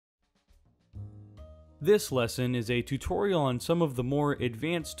This lesson is a tutorial on some of the more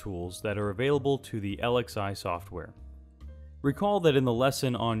advanced tools that are available to the LXI software. Recall that in the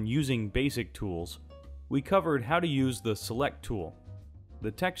lesson on using basic tools, we covered how to use the Select tool, the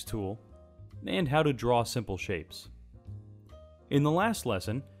Text tool, and how to draw simple shapes. In the last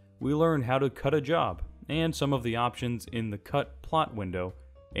lesson, we learned how to cut a job and some of the options in the Cut Plot window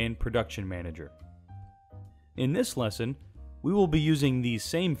and Production Manager. In this lesson, we will be using these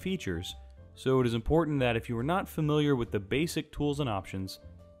same features, so it is important that if you are not familiar with the basic tools and options,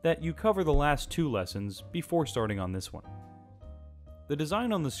 that you cover the last two lessons before starting on this one. The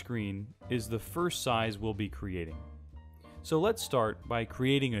design on the screen is the first size we'll be creating. So let's start by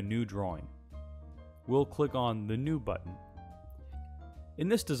creating a new drawing. We'll click on the New button. In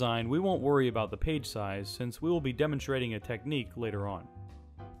this design, we won't worry about the page size since we will be demonstrating a technique later on.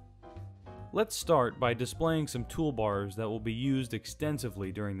 Let's start by displaying some toolbars that will be used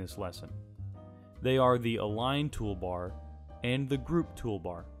extensively during this lesson. They are the Align toolbar and the Group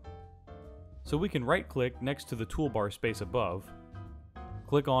toolbar. So we can right-click next to the toolbar space above,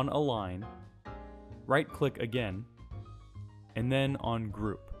 click on Align, right-click again, and then on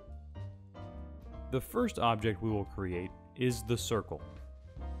Group. The first object we will create is the circle.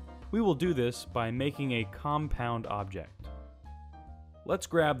 We will do this by making a compound object. Let's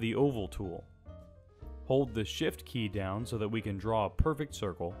grab the Oval tool. Hold the Shift key down so that we can draw a perfect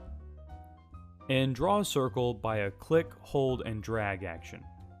circle, and draw a circle by a click, hold, and drag action.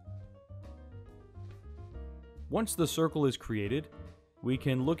 Once the circle is created, we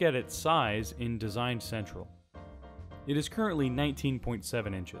can look at its size in Design Central. It is currently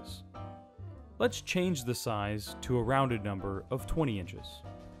 19.7 inches. Let's change the size to a rounded number of 20 inches.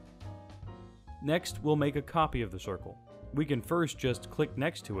 Next, we'll make a copy of the circle. We can first just click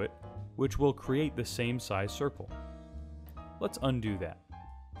next to it, which will create the same size circle. Let's undo that.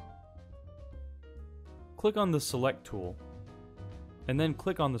 Click on the Select tool, and then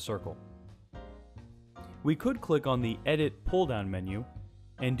click on the circle. We could click on the Edit pull-down menu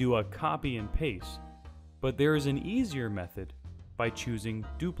and do a copy and paste, but there is an easier method by choosing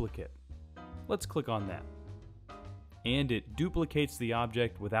Duplicate. Let's click on that. And it duplicates the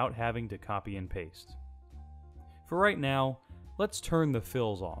object without having to copy and paste. For right now, let's turn the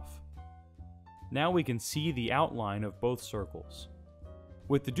fills off. Now we can see the outline of both circles.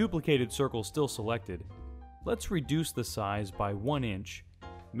 With the duplicated circle still selected, let's reduce the size by 1 inch,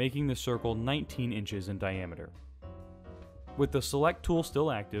 making the circle 19 inches in diameter. With the Select tool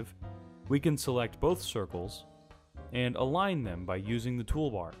still active, we can select both circles and align them by using the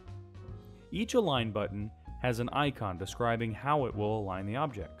toolbar. Each Align button has an icon describing how it will align the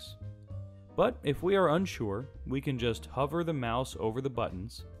objects. But if we are unsure, we can just hover the mouse over the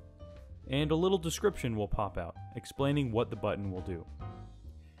buttons, and a little description will pop out explaining what the button will do.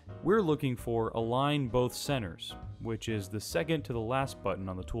 We're looking for Align Both Centers, which is the second to the last button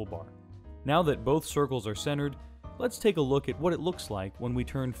on the toolbar. Now that both circles are centered, let's take a look at what it looks like when we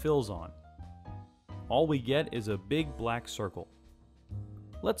turn fills on. All we get is a big black circle.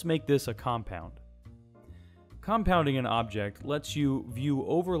 Let's make this a compound. Compounding an object lets you view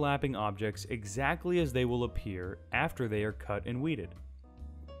overlapping objects exactly as they will appear after they are cut and weeded.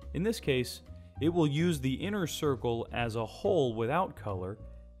 In this case, it will use the inner circle as a whole without color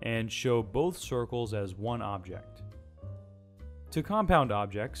and show both circles as one object. To compound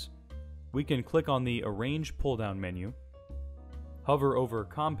objects, we can click on the Arrange pull-down menu, hover over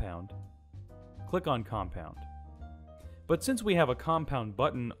Compound, click on Compound. But since we have a compound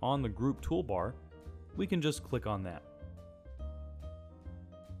button on the Group toolbar, we can just click on that.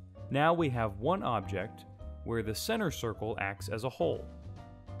 Now we have one object where the center circle acts as a whole.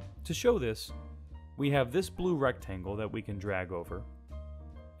 To show this, we have this blue rectangle that we can drag over.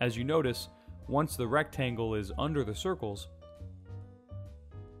 As you notice, once the rectangle is under the circles,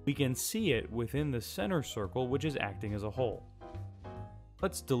 we can see it within the center circle, which is acting as a whole.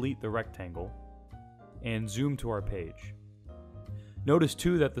 Let's delete the rectangle and zoom to our page. Notice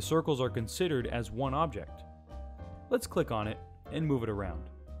too that the circles are considered as one object. Let's click on it and move it around.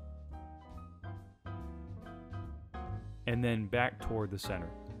 And then back toward the center.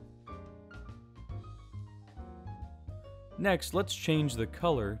 Next, let's change the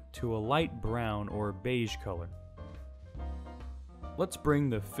color to a light brown or beige color. Let's bring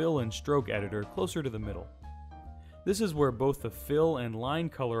the fill and stroke editor closer to the middle. This is where both the fill and line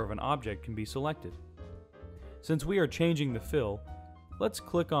color of an object can be selected. Since we are changing the fill, let's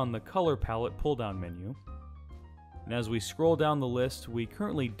click on the Color Palette pull-down menu. And as we scroll down the list, we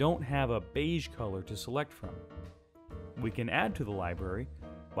currently don't have a beige color to select from. We can add to the library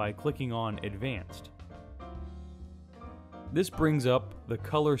by clicking on 'Advanced'. This brings up the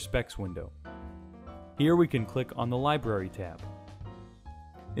Color Specs window. Here we can click on the Library tab.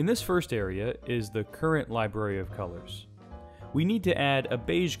 In this first area is the current library of colors. We need to add a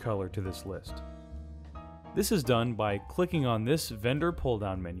beige color to this list. This is done by clicking on this vendor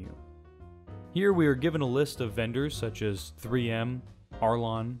pull-down menu. Here we are given a list of vendors such as 3M,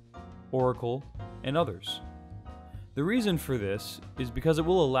 Arlon, Oracle, and others. The reason for this is because it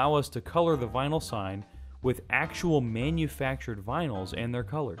will allow us to color the vinyl sign with actual manufactured vinyls and their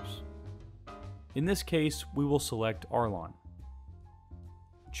colors. In this case, we will select Arlon.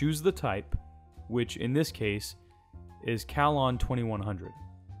 Choose the type, which in this case is Calon 2100.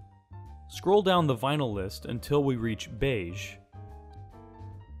 Scroll down the vinyl list until we reach beige.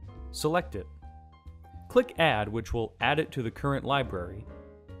 Select it. Click Add, which will add it to the current library,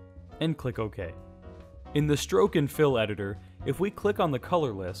 and click OK. In the Stroke and Fill editor, if we click on the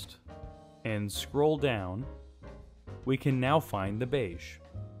color list and scroll down, we can now find the beige.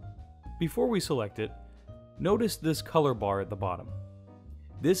 Before we select it, notice this color bar at the bottom.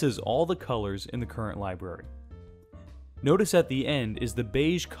 This is all the colors in the current library. Notice at the end is the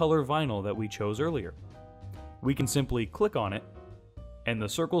beige color vinyl that we chose earlier. We can simply click on it, and the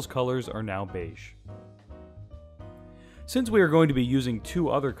circle's colors are now beige. Since we are going to be using two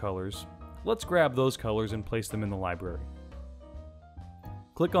other colors, let's grab those colors and place them in the library.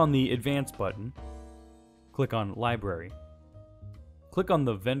 Click on the Advanced button, click on Library. Click on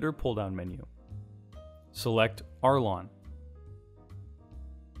the Vendor pull-down menu. Select Arlon.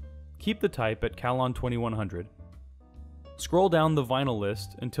 Keep the type at Calon 2100. Scroll down the vinyl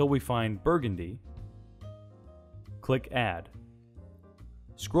list until we find Burgundy. Click Add.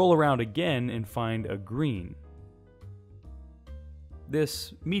 Scroll around again and find a green.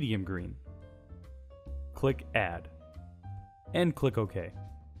 This medium green. Click Add. And click OK.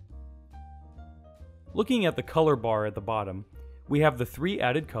 Looking at the color bar at the bottom, we have the three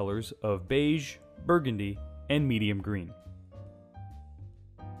added colors of beige, burgundy, and medium green.